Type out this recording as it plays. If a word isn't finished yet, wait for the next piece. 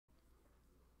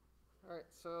Alright,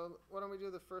 so why don't we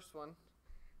do the first one?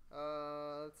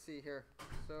 Let's see here.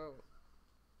 So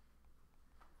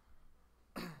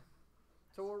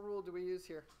what rule do we use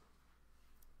here?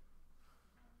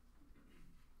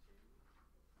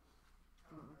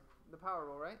 The power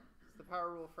rule, right? It's the power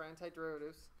rule for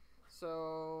antiderivatives.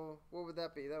 So what would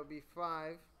that be? That would be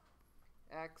 5x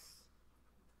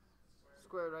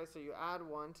squared, right? So you add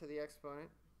 1 to the exponent.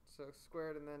 So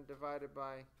squared and then divided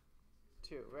by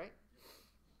 2, right?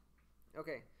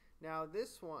 Okay, now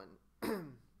this one,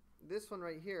 this one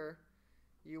right here,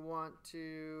 you want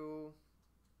to,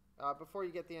 before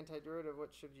you get the antiderivative,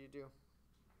 what should you do?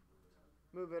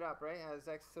 Move it up, right? As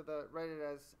x to the, write it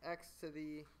as x to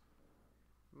the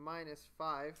minus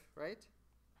 5, right?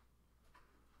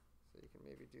 So you can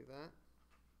maybe do that.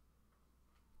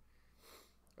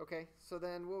 Okay, so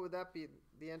then what would that be,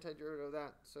 the antiderivative of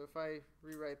that? So if I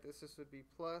rewrite this, this would be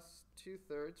plus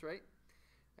 2/3, right?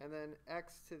 And then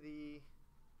x to the,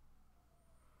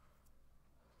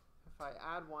 if I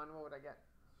add 1, what would I get?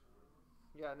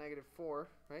 Yeah, -4,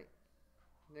 right?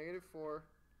 -4,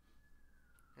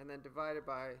 and then divided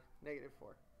by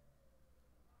 -4.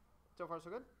 So far, so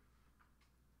good?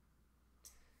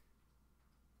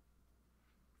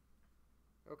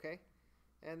 Okay,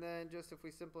 and then just if we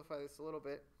simplify this a little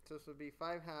bit, so this would be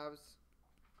 5/2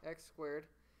 x squared,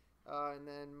 and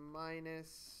then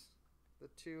minus the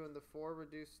 2 and the 4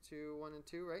 reduced to 1 and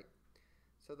 2, right?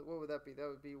 So that, what would that be? That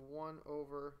would be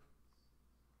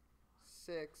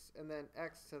 1/6, and then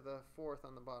x to the 4th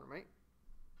on the bottom, right?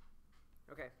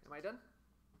 Okay, am I done?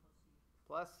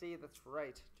 Plus c, that's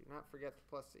right. Do not forget the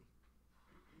plus c.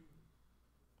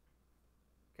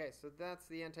 Okay, so that's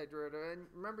the antiderivative. And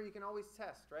remember, you can always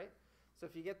test, right? So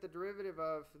if you get the derivative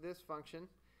of this function,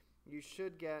 you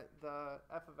should get the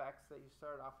f of x that you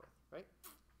started off with, right?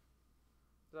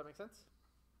 Does that make sense?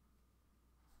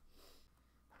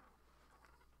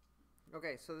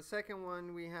 Okay, so the second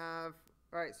one we have,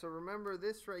 all right, so remember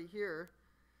this right here.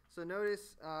 So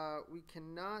notice we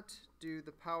cannot do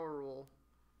the power rule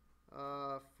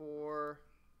for,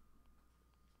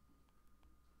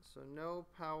 so no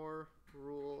power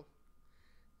rule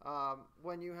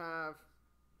when you have,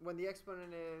 when the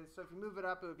exponent is, so if you move it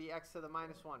up, it would be x to the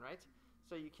minus 1, right?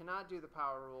 So you cannot do the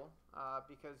power rule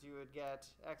because you would get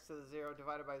x to the 0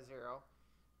 divided by 0,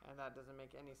 and that doesn't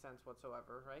make any sense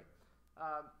whatsoever, right?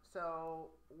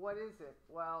 So what is it?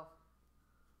 Well,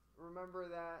 remember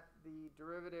that the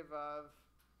derivative of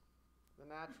the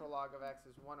natural log of x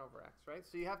is 1/x, right?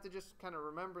 So you have to just kind of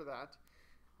remember that,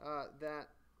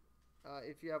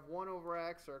 if you have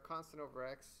 1/x or a constant over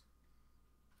x,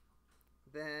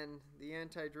 then the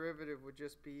antiderivative would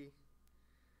just be,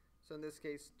 so in this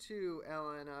case, 2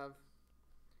 ln of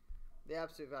the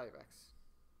absolute value of x.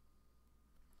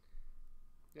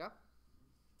 Yeah?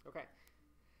 Okay.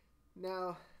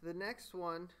 Now, the next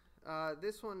one,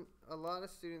 this one, a lot of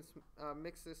students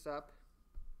mix this up,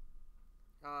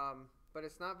 but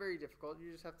it's not very difficult.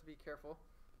 You just have to be careful.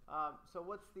 So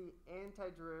what's the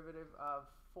antiderivative of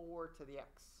 4 to the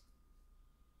x?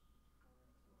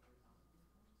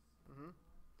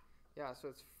 Yeah, so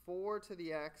it's 4 to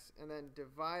the x and then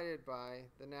divided by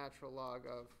the natural log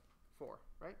of 4,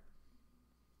 right?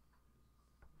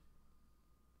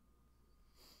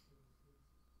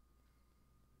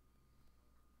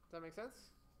 Does that make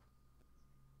sense?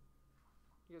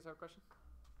 You guys have a question?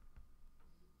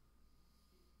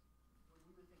 Well,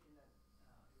 we were thinking that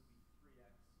it would be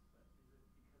 3x, but is it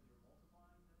because you're multiplying that it's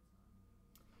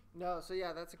not? No, so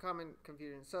yeah, that's a common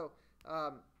confusion. So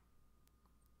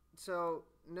so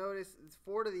notice it's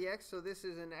 4 to the x, so this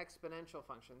is an exponential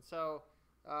function. So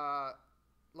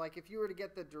like if you were to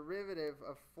get the derivative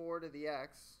of 4 to the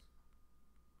x,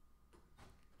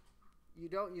 you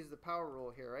don't use the power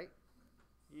rule here, right?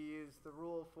 You use the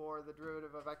rule for the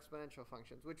derivative of exponential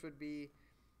functions, which would be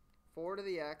 4 to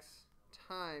the x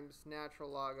times natural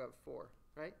log of 4,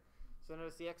 right? So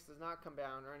notice the x does not come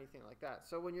down or anything like that.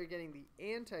 So when you're getting the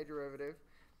antiderivative,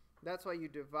 that's why you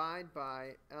divide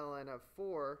by ln of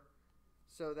 4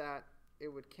 so that it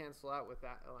would cancel out with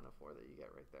that ln of 4 that you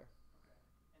get right there. Okay.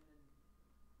 And then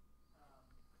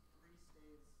 3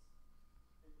 stays,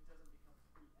 it doesn't become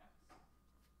 3x?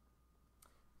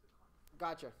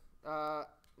 Gotcha.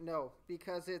 No,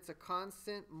 because it's a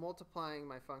constant multiplying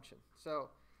my function. So,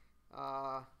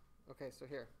 okay, so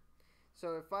here.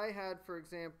 So if I had, for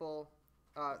example,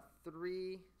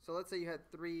 3, so let's say you had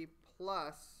 3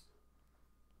 plus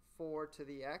 4 to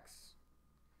the x.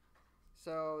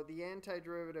 So the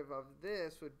antiderivative of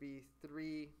this would be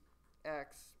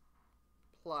 3x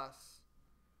plus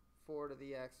 4 to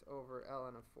the x over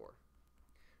ln of 4.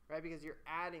 right? Because you're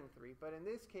adding 3. But in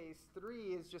this case,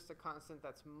 3 is just a constant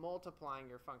that's multiplying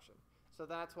your function. So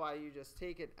that's why you just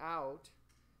take it out,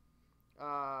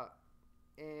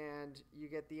 and you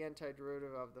get the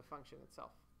antiderivative of the function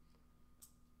itself.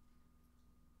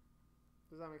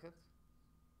 Does that make sense?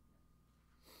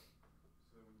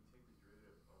 So when you take the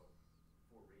derivative of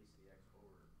 4 raised to the x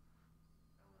over ln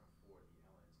of 4, the ln's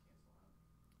cancel out?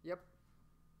 Yep.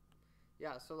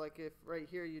 Yeah, so like if right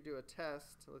here you do a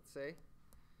test, let's say.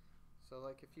 So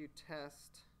like if you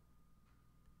test,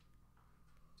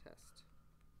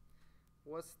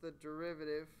 what's the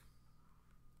derivative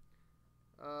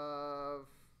of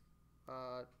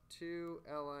 2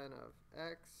 ln of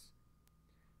x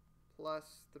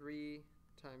plus 3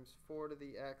 times 4 to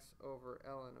the x over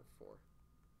ln of 4?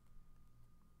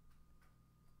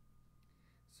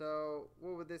 So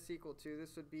what would this equal to?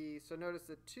 This would be, so notice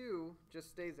the 2 just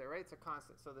stays there, right? It's a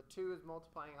constant. So the 2 is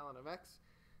multiplying ln of x.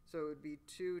 So it would be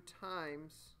 2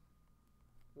 times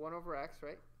 1 over x,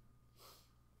 right?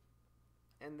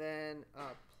 And then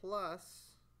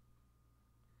plus,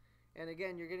 and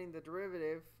again, you're getting the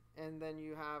derivative, and then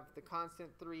you have the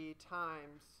constant 3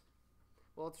 times,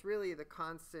 well, it's really the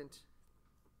constant,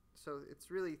 so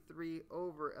it's really 3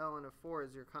 over ln of 4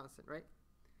 is your constant, right?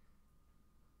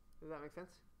 Does that make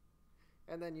sense?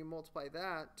 And then you multiply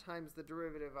that times the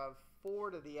derivative of 4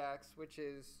 to the x, which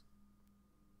is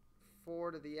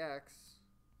 4 to the x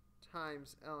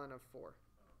times ln of 4,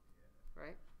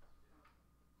 right?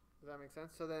 Does that make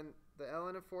sense? So then the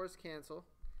ln of 4's cancel,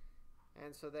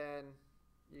 and so then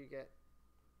you get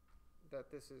that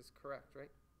this is correct,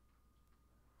 right?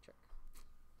 Check.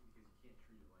 Because you can't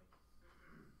treat it like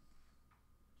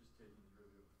just taking the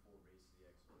derivative of 4 raised to the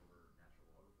x over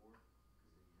natural log of 4, because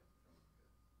then you have to throw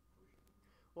in like a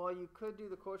quotient. Well, you could do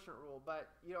the quotient rule, but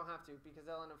you don't have to because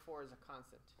ln of 4 is a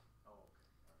constant. Oh,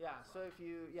 okay. Yeah, so if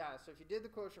you did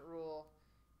the quotient rule,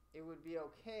 it would be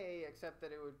okay, except that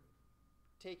it would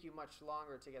take you much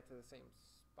longer to get to the same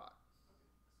spot.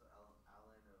 So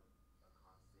ln of a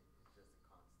constant is just a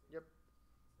constant. Yep.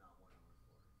 It's not 1 over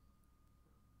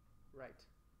 4. Right.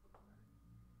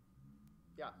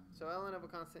 Yeah, so ln of a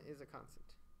constant is a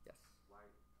constant. Yes. Why?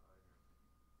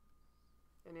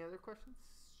 Any other questions?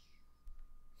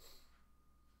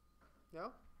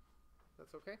 No?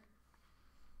 That's okay?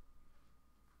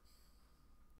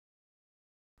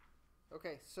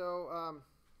 Okay, so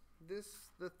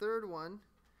the third one,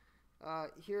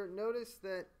 here notice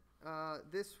that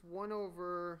this 1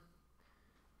 over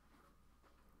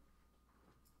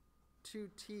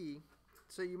 2t,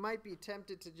 so you might be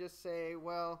tempted to just say,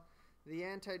 well, the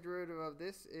antiderivative of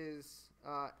this is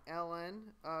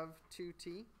ln of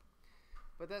 2t,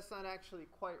 but that's not actually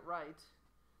quite right,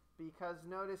 because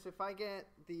notice if I get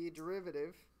the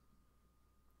derivative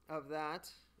of that,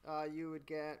 you would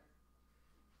get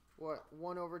what,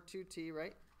 1 over 2t,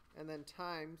 right? And then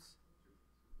times,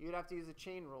 you'd have to use a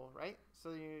chain rule, right?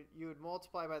 So you would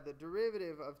multiply by the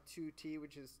derivative of 2t,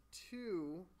 which is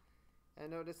 2, and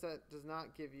notice that does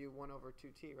not give you 1 over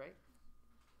 2t, right?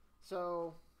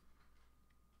 So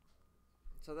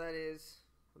that is,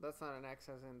 well, that's not an x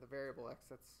as in the variable x,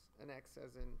 that's an x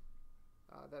as in,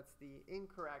 that's the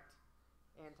incorrect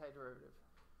antiderivative.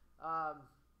 What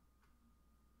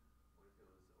if it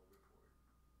was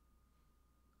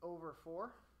Over over 4? 4?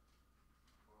 Or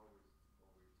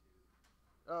over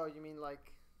 2? Oh, you mean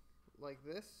like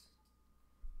this?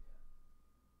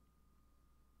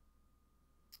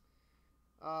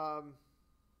 Yeah.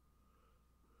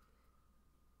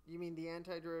 You mean the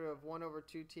antiderivative of 1 over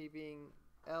 2t being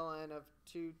ln of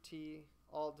 2t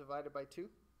all divided by 2?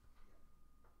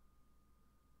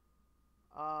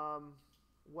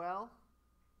 Well,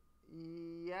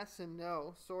 yes and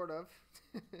no, sort of.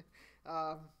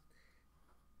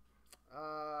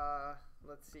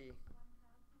 Let's see.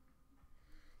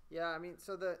 Yeah, I mean,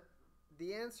 so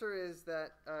the answer is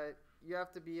that you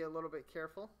have to be a little bit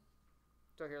careful.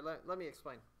 So here, let me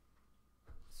explain.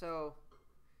 So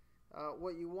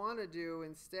what you want to do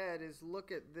instead is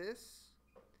look at this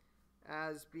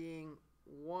as being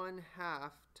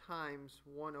 1/2 times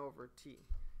 1 over t.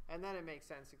 And then it makes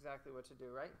sense exactly what to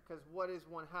do, right? Because what is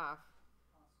 1/2?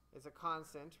 Is a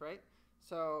constant, right?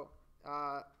 So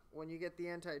when you get the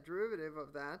antiderivative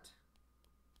of that,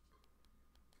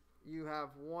 you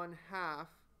have 1/2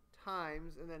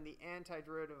 times, and then the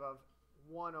antiderivative of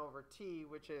 1 over t,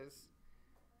 which is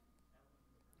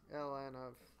ln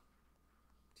of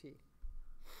t.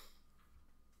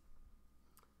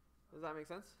 Does that make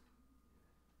sense?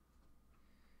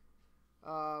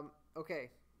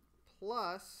 Okay.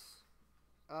 Plus,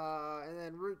 and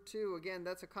then root 2, again,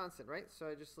 that's a constant, right? So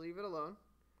I just leave it alone.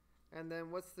 And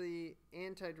then what's the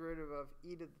antiderivative of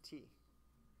e to the t?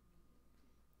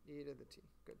 E to the t.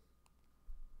 Good.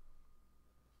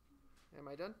 Am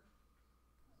I done?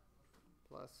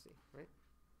 Plus c, right?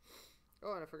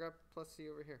 Oh, and I forgot plus c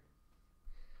over here.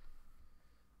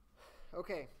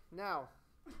 Okay, now,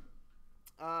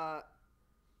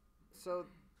 so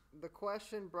the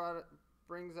question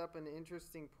brings up an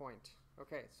interesting point.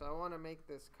 Okay, so I want to make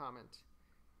this comment.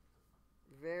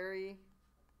 Very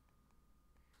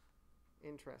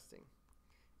interesting.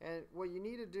 And what you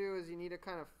need to do is you need to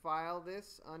kind of file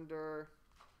this under...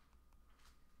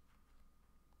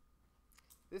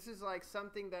 This is like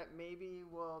something that maybe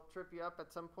will trip you up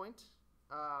at some point.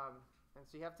 And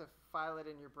so you have to file it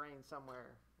in your brain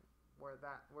somewhere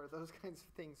where those kinds of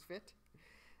things fit.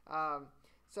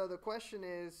 So the question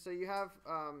is, so you have,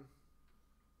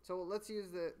 so let's use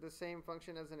the same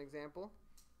function as an example,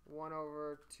 1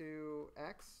 over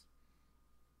 2x.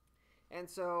 And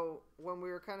so when we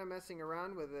were kind of messing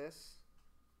around with this,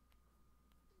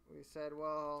 we said,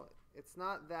 well, it's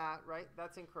not that, right?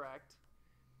 That's incorrect.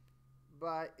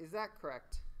 But is that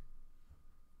correct?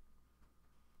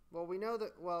 Well, we know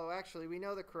that, well, actually, we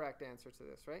know the correct answer to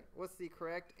this, right? What's the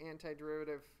correct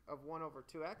antiderivative of 1 over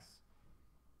 2x?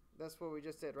 That's what we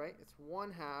just did, right? It's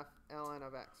 1/2 ln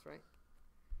of x, right?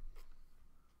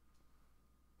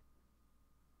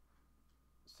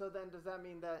 So then does that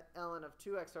mean that ln of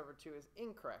 2x over 2 is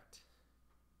incorrect?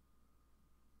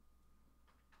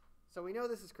 So we know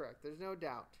this is correct. There's no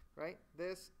doubt, right?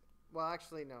 This, well,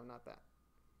 actually, no, not that.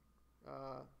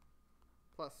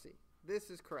 Plus c. This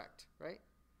is correct, right?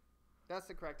 That's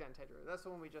the correct antiderivative. That's the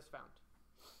one we just found.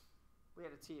 We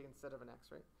had a t instead of an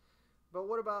x, right? But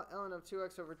what about ln of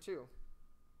 2x over 2?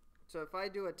 So if I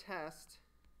do a test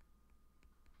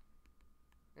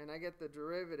and I get the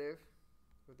derivative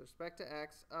with respect to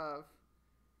x of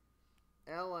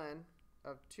ln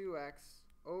of 2x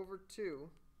over 2,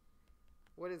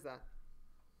 what is that?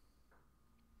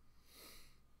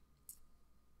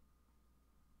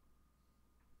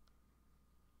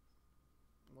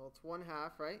 Well, it's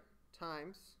 1/2, right?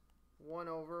 Times 1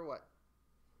 over what?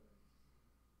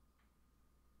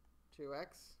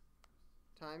 2x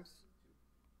times?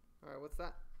 All right, what's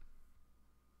that?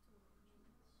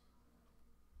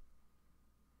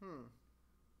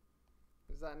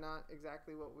 Is that not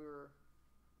exactly what we were...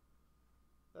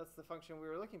 That's the function we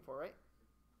were looking for, right?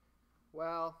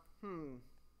 Well,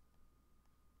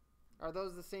 Are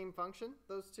those the same function,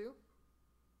 those two?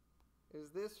 Is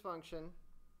this function...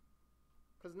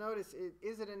 Because notice,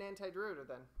 is it an antiderivative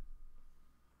then?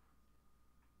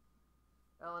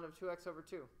 ln of 2x over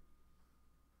 2.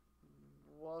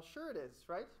 Well, sure it is,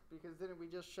 right? Because didn't we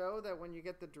just show that when you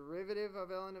get the derivative of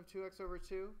ln of 2x over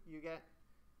 2, you get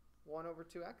 1 over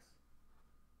 2x?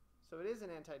 So it is an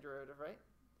antiderivative, right?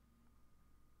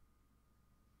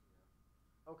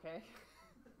 Okay.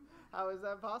 How is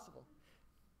that possible?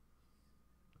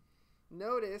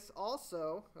 Notice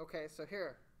also, okay, so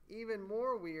here, even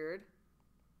more weird,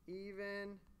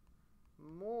 even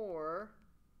more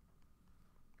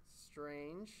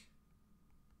strange.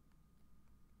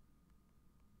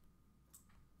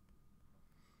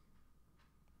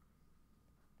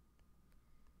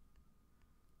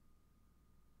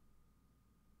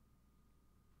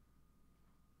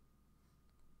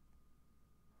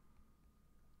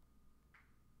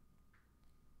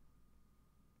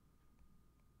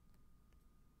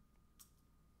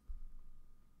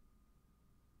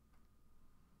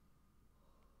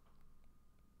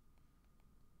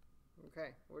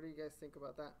 Okay, what do you guys think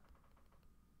about that?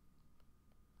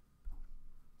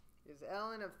 Is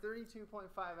ln of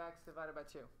 32.5x divided by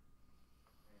 2?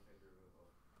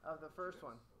 Of the first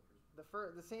one.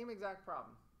 The same exact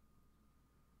problem.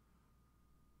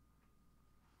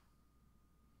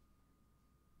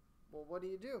 Well, what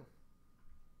do?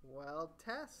 Well,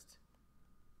 test.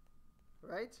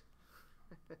 Right?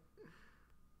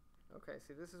 Okay,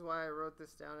 see, this is why I wrote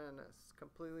this down on a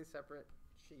completely separate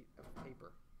sheet of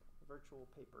paper. Virtual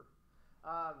paper.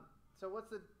 So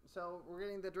we're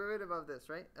getting the derivative of this,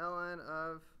 right? ln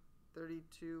of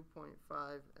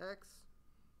 32.5x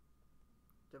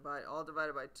all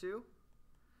divided by 2.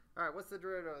 All right, what's the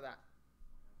derivative of that?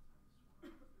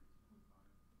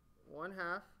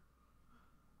 1/2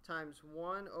 times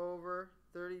 1 over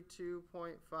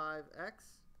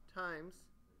 32.5x times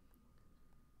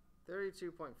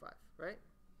 32.5, right?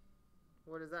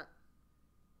 What is that?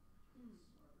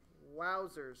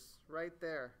 Wowzers, right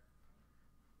there.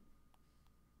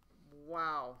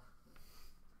 Wow.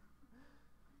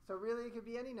 So really it could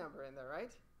be any number in there,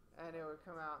 right? And it would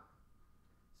come out.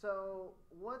 So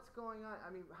what's going on? I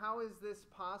mean, how is this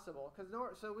possible?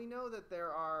 So we know that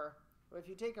there are if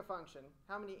you take a function,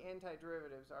 how many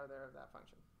antiderivatives are there of that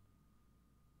function?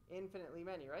 Infinitely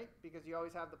many, right? Because you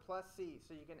always have the plus c,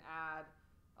 so you can add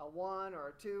a 1 or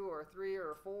a 2 or a 3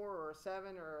 or a 4 or a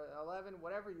 7 or 11,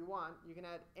 whatever you want. You can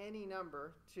add any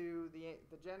number to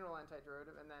the general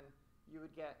antiderivative, and then you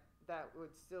would get, that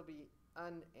would still be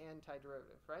an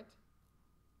antiderivative, right?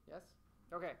 Yes?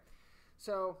 Okay.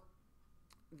 So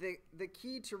the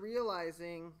key to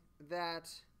realizing that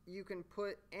you can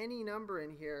put any number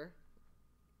in here,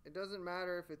 it doesn't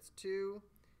matter if it's 2,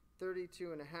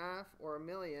 32 and a half, or a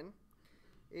million,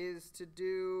 is to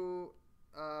do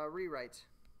rewrite.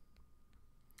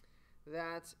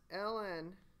 That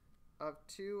ln of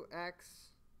 2x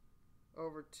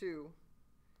over 2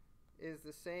 is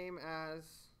the same as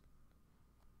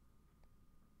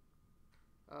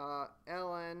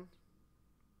ln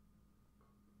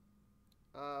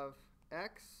of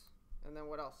x, and then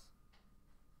what else?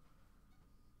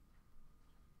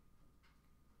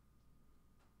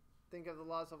 Think of the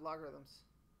laws of logarithms.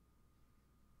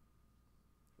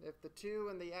 If the 2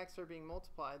 and the x are being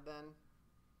multiplied, then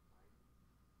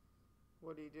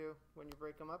what do you do when you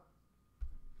break them up?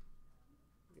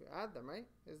 You add them, right?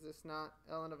 Is this not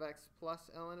ln of x plus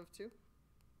ln of 2?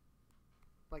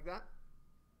 Like that?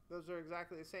 Those are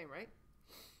exactly the same, right?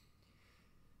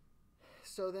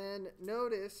 So then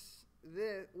notice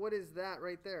this. What is that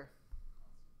right there?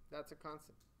 That's a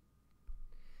constant.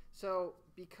 So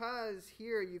because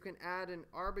here you can add an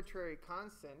arbitrary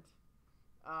constant,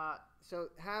 so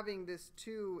having this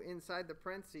 2 inside the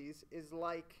parentheses is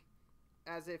like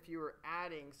as if you were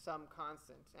adding some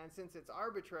constant. And since it's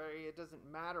arbitrary, it doesn't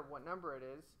matter what number it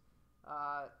is.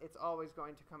 It's always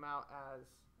going to come out as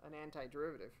an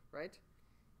antiderivative, right?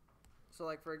 So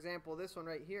like, for example, this one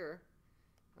right here,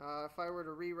 if I were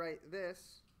to rewrite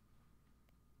this,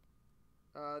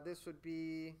 this would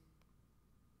be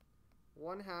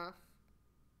 1/2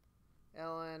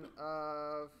 ln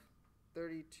of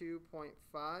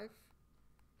 32.5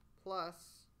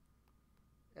 plus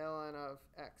ln of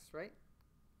x, right?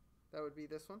 That would be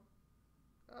this one.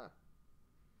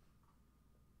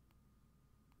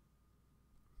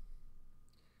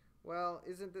 Well,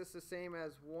 isn't this the same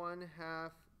as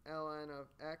 1/2 ln of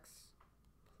x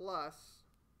plus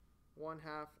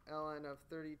 1/2 ln of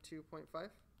 32.5?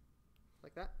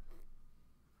 Like that?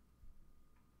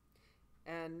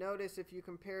 And notice if you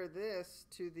compare this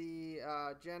to the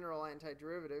general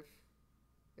antiderivative,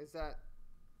 is that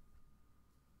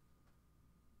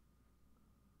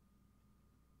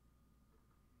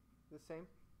the same?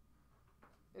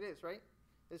 It is, right?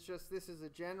 It's just this is a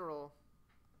general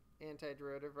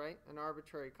antiderivative, right? An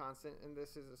arbitrary constant, and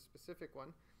this is a specific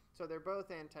one. So they're both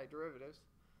antiderivatives.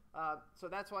 So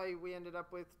that's why we ended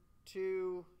up with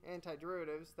 2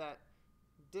 antiderivatives that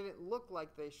didn't look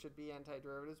like they should be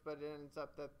antiderivatives, but it ends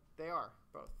up that they are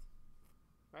both,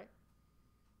 right?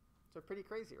 So pretty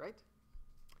crazy, right?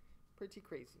 Pretty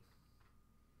crazy.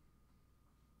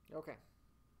 Okay.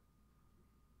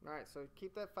 All right, so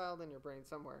keep that filed in your brain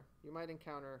somewhere. You might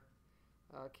encounter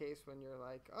a case when you're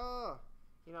like, oh,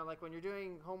 you know, like when you're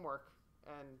doing homework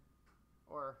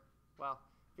or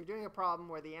if you're doing a problem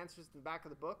where the answer's in the back of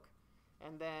the book,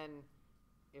 and then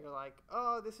you're like,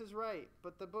 oh, this is right,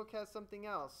 but the book has something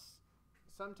else.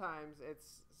 Sometimes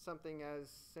it's something as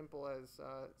simple as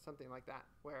something like that,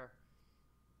 where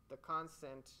the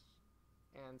constant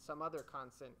and some other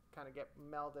constant kind of get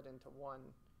melded into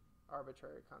one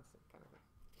arbitrary constant kind of thing.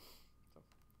 So,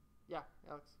 yeah,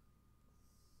 Alex?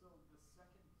 So the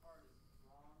second part is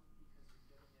wrong because you're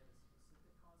getting at a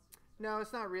specific constant? No,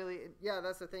 it's not really. Yeah,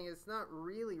 that's the thing. It's not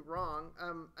really wrong.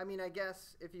 I mean, I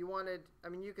guess if you wanted,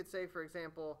 you could say, for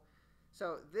example,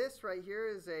 so this right here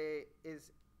is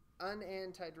an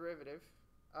antiderivative,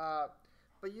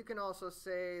 but you can also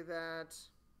say that,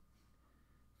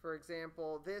 for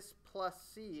example, this plus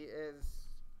c is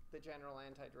the general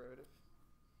antiderivative.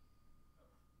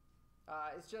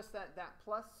 It's just that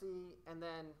plus c and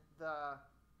then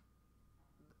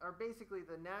basically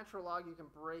the natural log, you can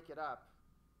break it up.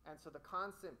 And so the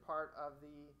constant part of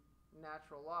the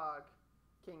natural log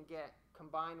can get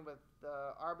combined with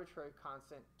the arbitrary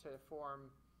constant to form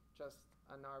just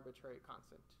an arbitrary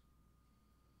constant.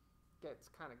 Gets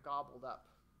kind of gobbled up.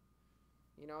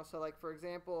 You know, so like, for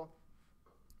example,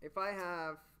 if I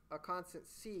have a constant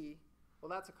c, well,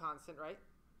 that's a constant, right?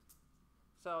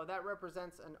 So that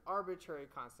represents an arbitrary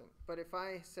constant. But if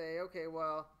I say, okay,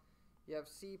 well, you have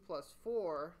c plus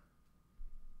 4,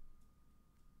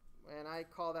 and I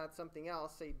call that something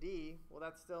else, say d, well,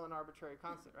 that's still an arbitrary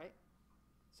constant, right?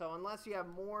 So unless you have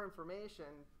more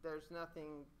information, there's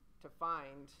nothing to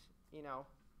find, you know.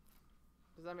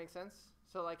 Does that make sense?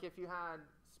 So like if you had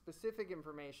specific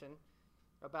information,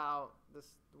 about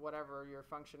this, whatever your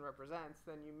function represents,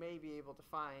 then you may be able to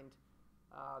find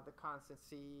the constant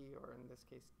c, or in this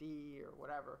case d, or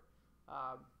whatever.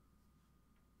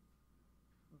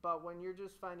 But when you're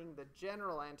just finding the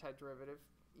general antiderivative,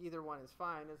 either one is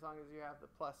fine as long as you have the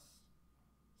plus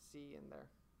c in there,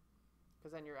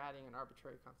 because then you're adding an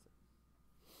arbitrary constant.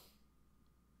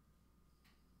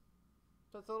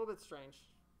 So it's a little bit strange,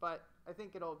 but I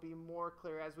think it'll be more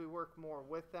clear as we work more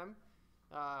with them.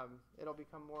 It'll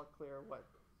become more clear what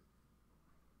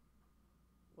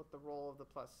the role of the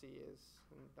plus c is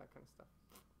and that kind of stuff.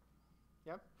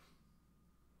 Yep.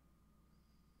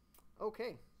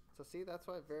 Okay. So see, that's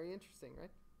why very interesting,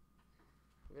 right?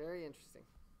 Very interesting.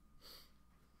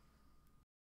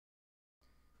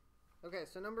 Okay,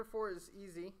 so number 4 is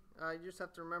easy. You just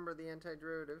have to remember the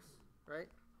antiderivatives, right?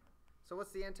 So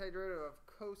what's the antiderivative of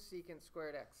cosecant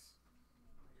squared x?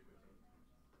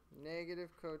 Negative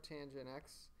cotangent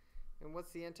x. And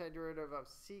what's the antiderivative of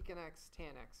secant x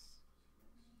tan x?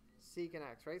 Secant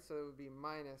x, right? So it would be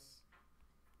minus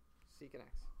secant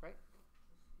x, right?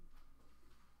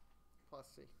 Plus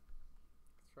c.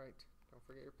 That's right. Don't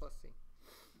forget your plus c.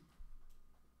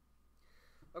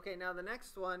 Okay, now the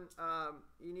next one,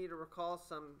 you need to recall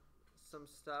some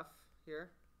stuff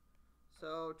here.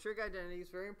 So trig identities,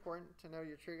 very important to know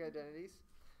your trig identities.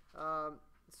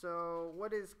 So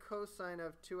what is cosine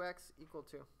of 2x equal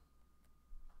to?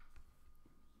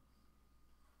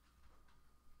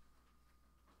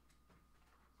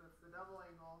 So it's the double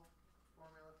angle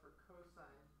formula for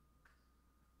cosine.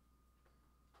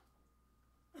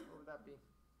 What would that be?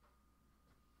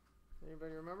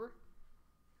 Anybody remember?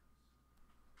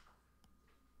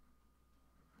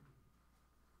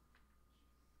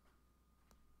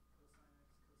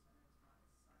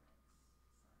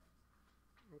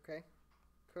 Okay,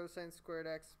 cosine squared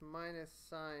x minus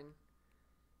sine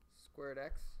squared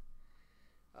x.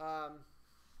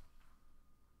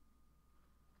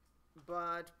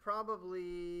 But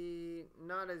probably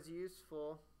not as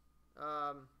useful.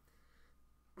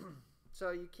 So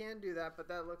you can do that, but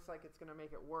that looks like it's going to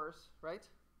make it worse, right?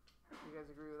 You guys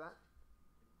agree with that?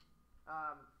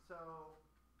 So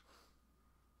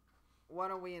why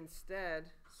don't we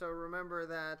instead, so remember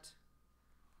that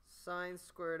sine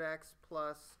squared x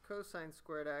plus cosine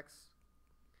squared x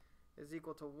is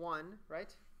equal to 1,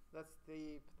 right? That's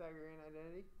the Pythagorean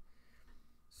identity.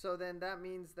 So then that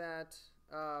means that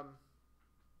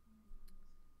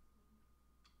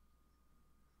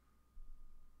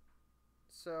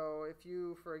so if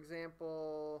you, for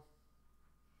example,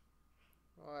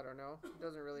 well, I don't know, it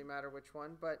doesn't really matter which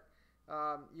one, but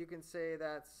you can say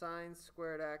that sine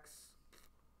squared x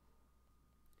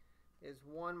is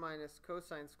 1 minus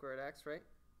cosine squared x, right?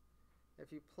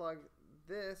 If you plug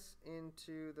this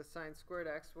into the sine squared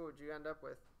x, what would you end up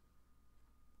with?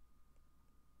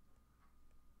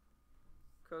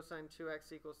 Cosine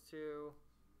 2x equals to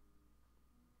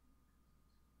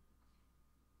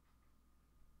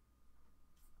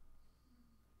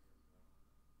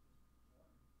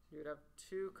you would have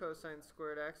 2 cosine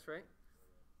squared x, right?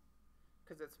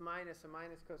 Because it's minus a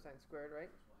minus cosine squared, right?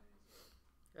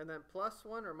 And then plus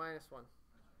 1 or minus 1?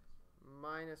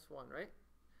 Minus 1, right?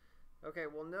 Okay,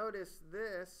 well notice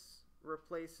this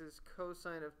replaces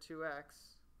cosine of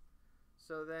 2x.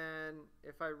 So then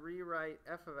if I rewrite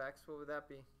f of x, what would that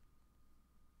be?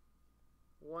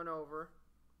 1 over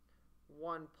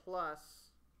 1 plus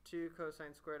 2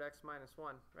 cosine squared x minus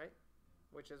 1, right?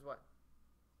 Which is what?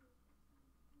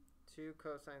 2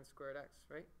 cosine squared x,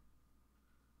 right?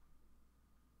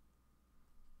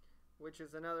 Which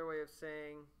is another way of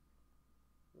saying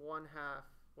 1/2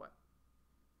 what?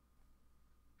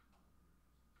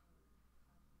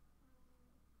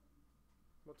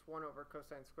 What's 1 over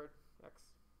cosine squared x?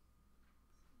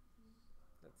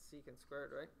 That's secant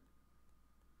squared, right?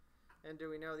 And do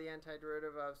we know the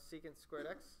antiderivative of secant squared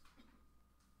x?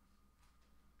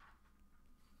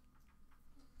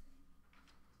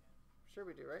 Sure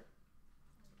we do, right?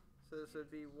 So this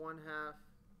would be 1/2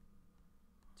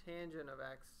 tangent of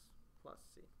x plus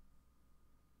c.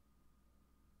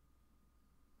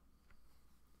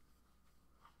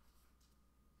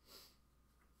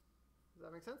 Does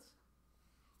that make sense?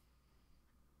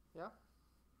 Yeah?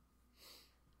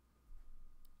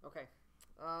 Okay.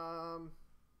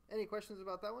 Any questions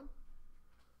about that one?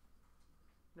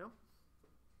 No?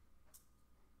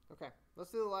 Okay.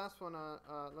 Let's do the last one.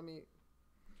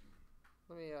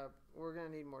 We're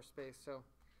going to need more space. So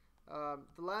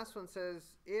the last one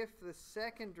says if the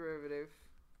second derivative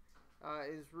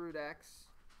is root x,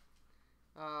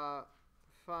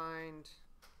 find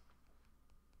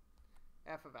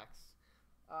f of x.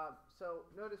 So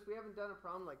notice we haven't done a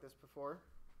problem like this before.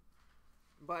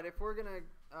 But if we're going to,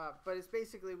 but it's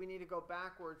basically we need to go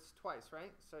backwards twice,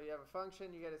 right? So you have a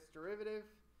function, you get its derivative.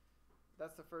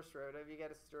 That's the first derivative. You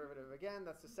get its derivative again.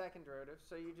 That's the second derivative.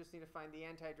 So you just need to find the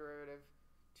antiderivative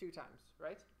 2 times,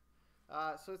 right?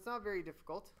 So it's not very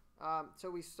difficult.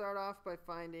 So we start off by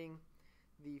finding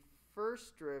the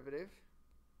first derivative,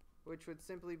 which would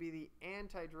simply be the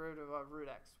antiderivative of root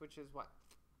x, which is what?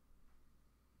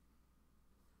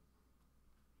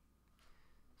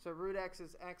 So root x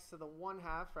is x to the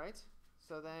 1/2, right?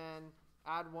 So then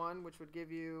add 1, which would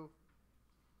give you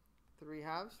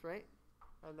 3/2, right?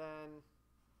 And then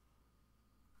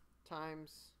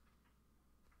times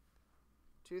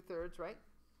 2/3, right?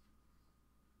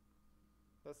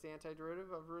 That's the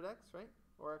antiderivative of root x, right?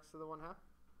 Or x to the 1/2.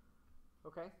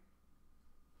 Okay.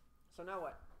 So now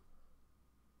what?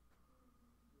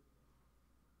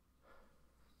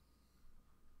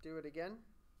 Do it again?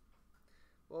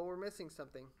 Well, we're missing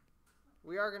something.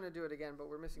 We are going to do it again, but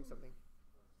we're missing something.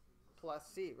 Plus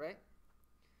c, right?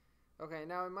 Okay,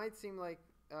 now it might seem like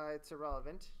it's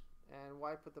irrelevant, and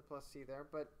why put the plus c there?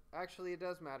 But actually it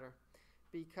does matter,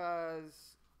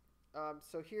 because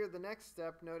so here the next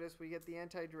step, notice we get the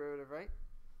antiderivative, right?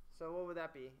 So what would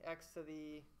that be? X to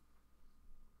the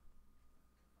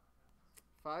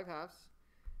 5/2,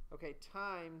 okay,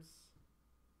 times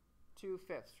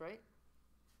 2/5, right?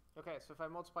 Okay, so if I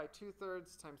multiply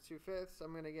 2/3 times 2/5,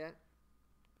 I'm going to get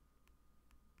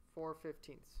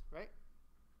 4/15, right?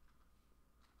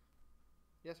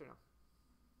 Yes or no?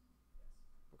 Yes.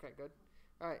 Okay, good.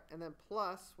 All right, and then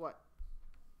plus what?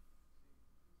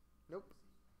 Nope.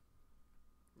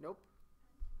 Nope.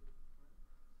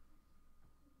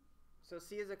 So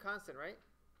c is a constant, right?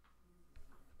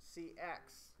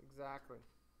 Cx, exactly.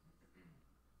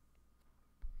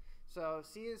 So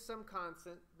c is some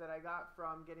constant that I got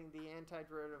from getting the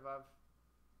antiderivative of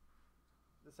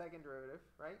the second derivative,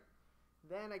 right?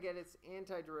 Then I get its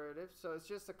antiderivative, so it's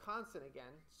just a constant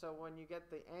again. So when you get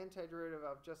the antiderivative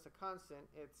of just a constant,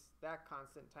 it's that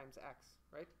constant times x,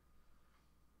 right?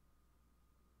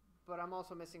 But I'm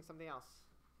also missing something else.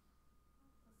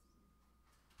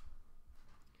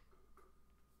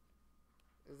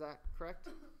 Is that correct?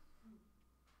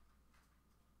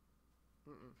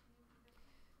 Mm-mm.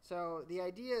 So the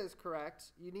idea is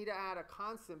correct. You need to add a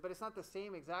constant, but it's not the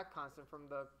same exact constant from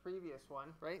the previous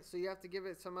one, right? So you have to give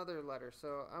it some other letter.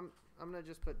 So I'm going to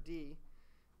just put D,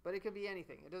 but it could be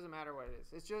anything. It doesn't matter what it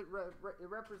is. It's just it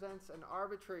represents an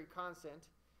arbitrary constant.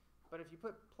 But if you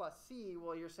put plus C,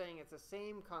 well, you're saying it's the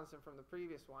same constant from the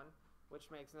previous one, which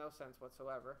makes no sense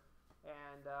whatsoever.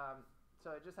 And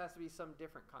so it just has to be some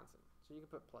different constant. So you can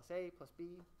put plus A, plus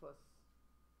B, plus,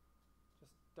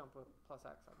 just don't put plus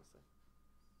X, obviously.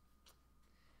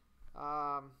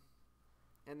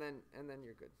 And then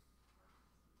you're good.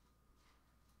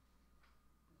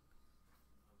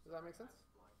 Does that make sense?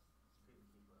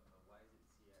 Why is it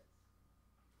CX?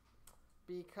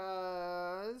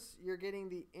 Because you're getting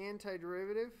the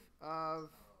antiderivative of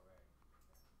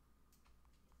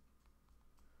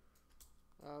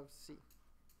C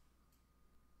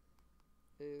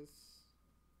is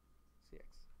CX.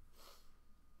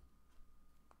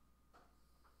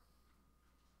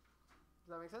 Does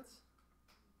that make sense?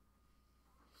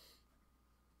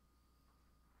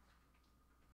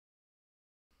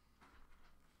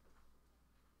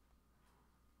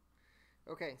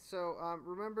 Okay, so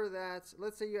remember that,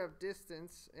 let's say you have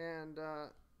distance and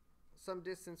some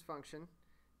distance function.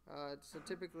 So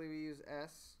typically we use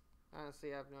S.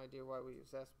 Honestly, I have no idea why we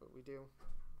use S, but we do. I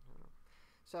don't know.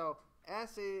 So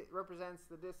S represents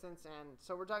the distance, and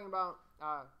so we're talking about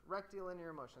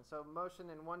rectilinear motion, so motion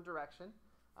in one direction.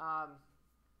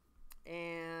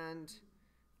 And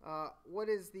what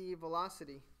is the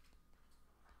velocity?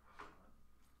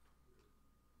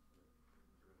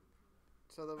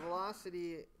 So the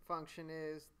velocity function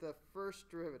is the first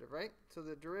derivative, right? So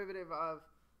the derivative of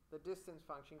the distance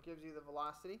function gives you the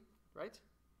velocity, right?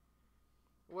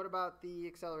 What about the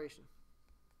acceleration?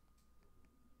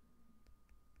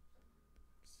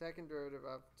 Second derivative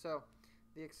of. So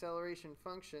the acceleration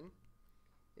function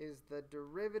is the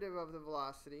derivative of the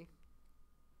velocity,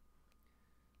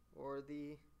 or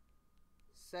the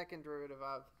second derivative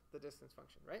of the distance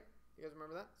function, right? You guys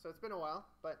remember that? So it's been a while,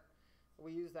 but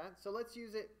we use that. So let's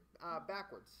use it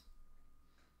backwards.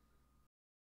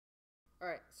 All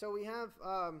right, so we have,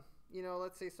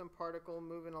 let's say some particle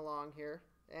moving along here,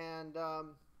 and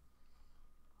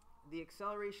the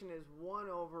acceleration is 1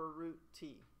 over root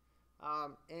t.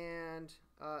 And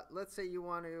let's say you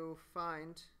want to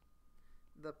find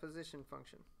the position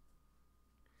function.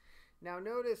 Now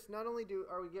notice, not only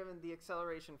are we given the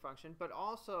acceleration function, but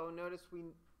also notice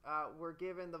we're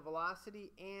given the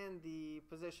velocity and the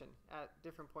position at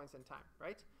different points in time,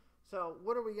 right? So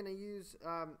what are we going to use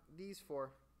these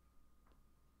for?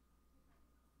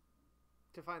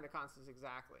 To find the constants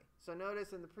exactly. So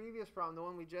notice in the previous problem, the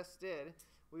one we just did,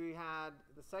 we had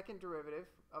the second derivative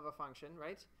of a function,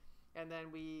 right? And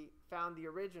then we found the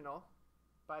original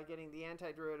by getting the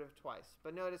antiderivative twice.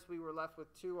 But notice we were left with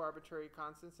two arbitrary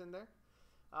constants in there.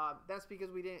 That's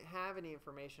because we didn't have any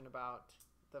information about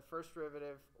the first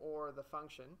derivative or the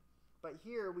function. But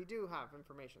here we do have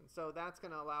information. So that's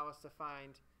going to allow us to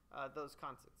find those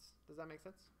constants. Does that make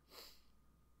sense?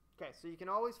 Okay, so you can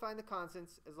always find the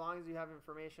constants as long as you have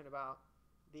information about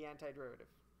the antiderivative.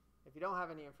 If you don't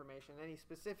have any information, any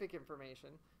specific information,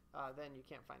 then you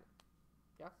can't find it.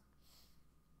 Yeah?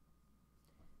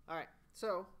 All right,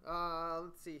 so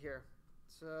let's see here.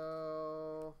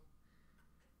 So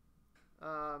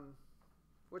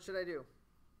what should I do?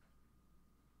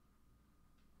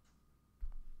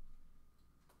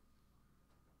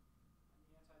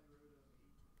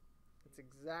 That's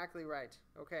exactly right.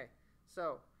 Okay,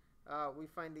 so we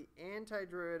find the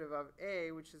antiderivative of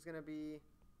A, which is going to be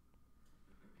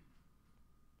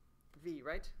v,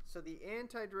 right? So the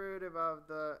antiderivative of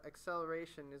the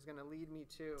acceleration is going to lead me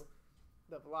to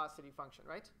the velocity function,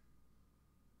 right?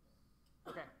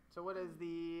 Okay, so what is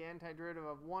the antiderivative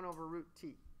of 1 over root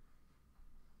t?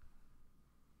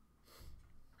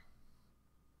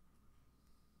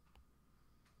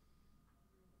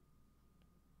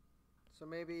 So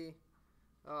maybe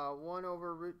 1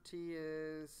 over root t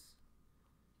is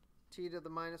t to the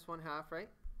minus 1/2, right?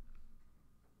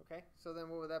 Okay, so then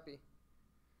what would that be?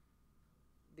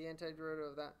 The antiderivative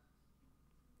of that?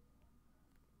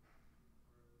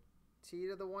 T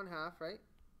to the 1/2, right?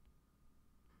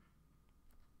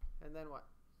 And then what?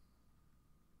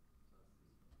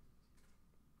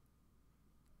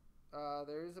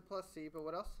 There is a plus c, but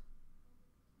what else?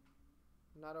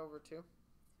 Not over 2.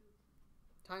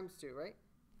 Times 2, right?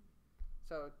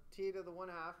 So t to the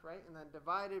 1/2, right? And then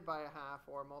divided by 1/2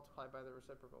 or multiplied by the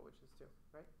reciprocal, which is 2,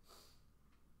 right?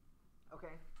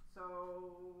 Okay,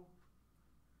 so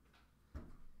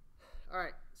all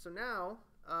right, so now,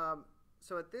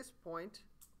 so at this point,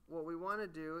 what we want to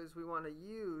do is we want to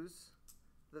use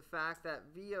the fact that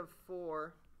v of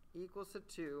 4 equals to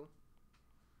 2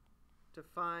 to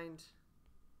find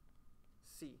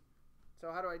c.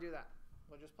 So how do I do that?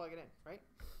 We'll just plug it in, right?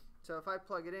 So if I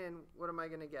plug it in, what am I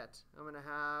going to get? I'm going to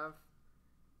have,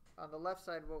 on the left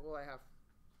side, what will I have?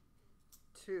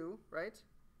 2, right?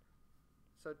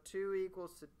 So 2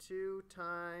 equals to 2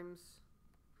 times,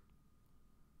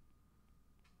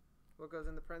 what goes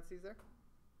in the parentheses there?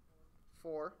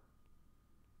 4.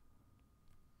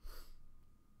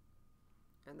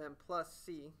 And then plus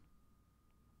c.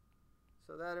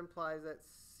 So that implies that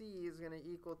c is going to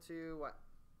equal to what?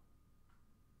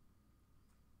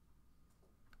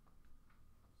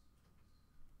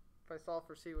 If I solve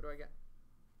for c, what do I get?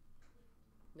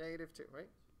 -2, right?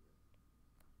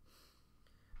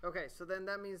 Okay, so then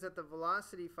that means that the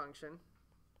velocity function,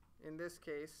 in this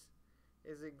case,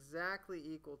 is exactly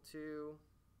equal to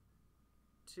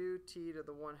 2t to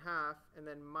the 1/2 and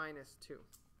then minus 2.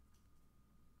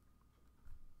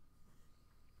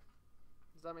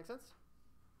 Does that make sense?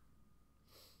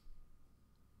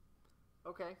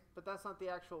 Okay, but that's not the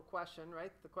actual question,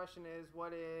 right? The question is,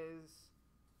 what is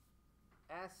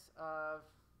s of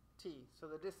t, so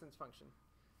the distance function.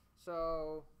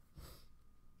 So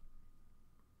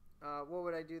what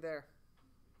would I do there?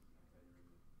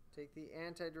 Take the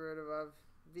antiderivative of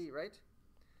v, right?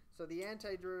 So the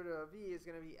antiderivative of v is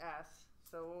going to be s.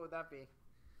 So what would that be?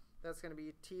 That's going to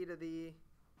be t to the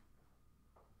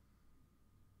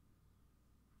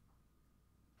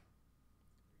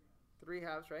three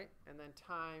halves, right? And then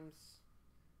times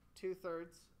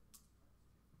 2/3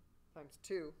 times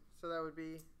 2. So that would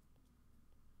be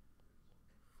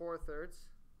 4/3.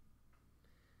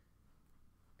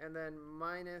 And then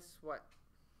minus what?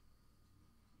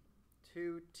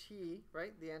 2t,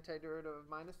 right? The antiderivative of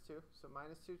minus 2. So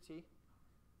minus 2t.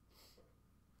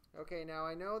 Okay, now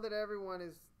I know that everyone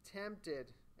is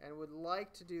tempted and would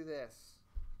like to do this.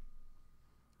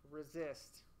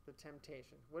 Resist the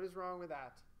temptation. What is wrong with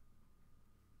that?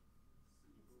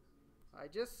 I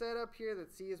just said up here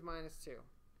that c is minus 2.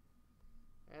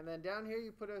 And then down here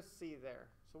you put a c there.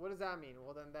 So what does that mean?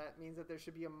 Well, then that means that there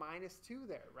should be a minus 2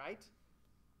 there, right?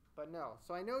 But no.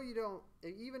 So I know you don't,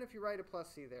 even if you write a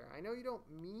plus c there, I know you don't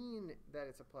mean that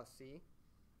it's a plus c.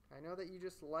 I know that you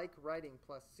just like writing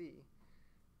plus c.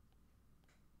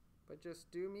 But just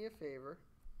do me a favor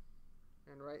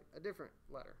and write a different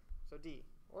letter. So D,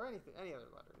 or any other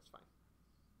letter is fine.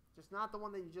 Just not the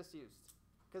one that you just used.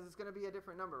 Because it's going to be a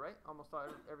different number, right? Almost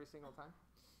every single time.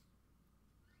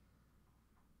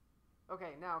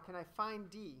 Okay, now can I find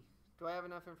D? Do I have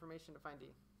enough information to find D?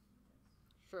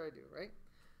 Sure I do, right?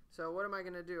 So what am I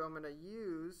going to do? I'm going to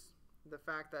use the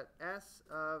fact that S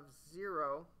of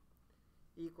 0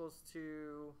 equals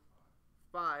to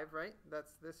 5, right?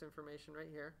 That's this information right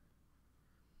here.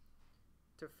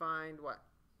 To find what?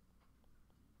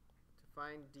 To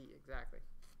find D, exactly.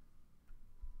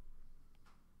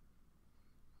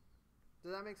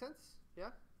 Does that make sense?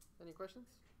 Yeah? Any questions?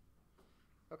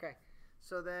 Okay.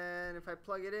 So then if I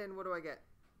plug it in, what do I get?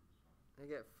 I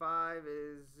get 5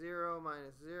 is 0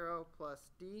 minus 0 plus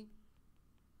D.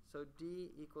 So D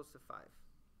equals to 5.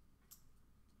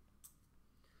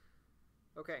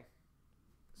 Okay.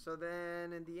 So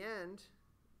then in the end,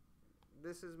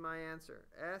 this is my answer.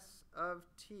 S of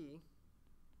T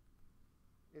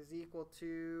is equal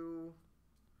to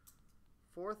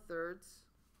 4/3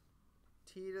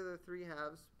 T to the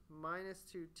 3/2 minus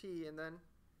 2T and then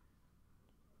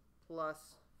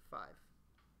plus 5.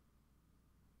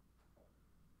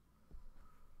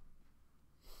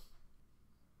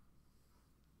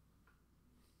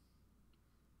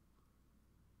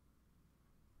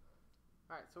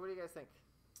 All right, so what do you guys think?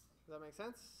 Does that make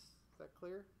sense? Is that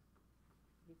clear?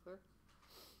 Pretty clear?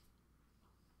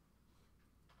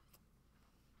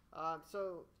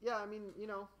 So, yeah, I mean, you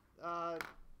know,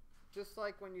 just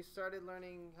like when you started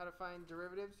learning how to find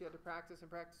derivatives, you had to practice and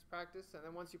practice, practice, and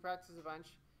then once you practice a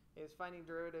bunch, is finding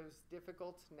derivatives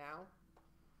difficult now?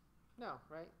 No,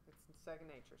 right? It's second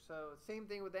nature. So same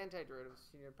thing with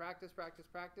antiderivatives. You know, practice, practice,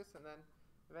 practice, and then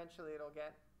eventually it'll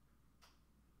get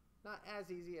not as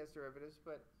easy as derivatives,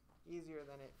 but easier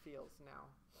than it feels now.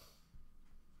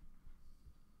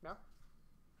 No?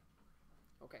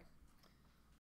 Okay.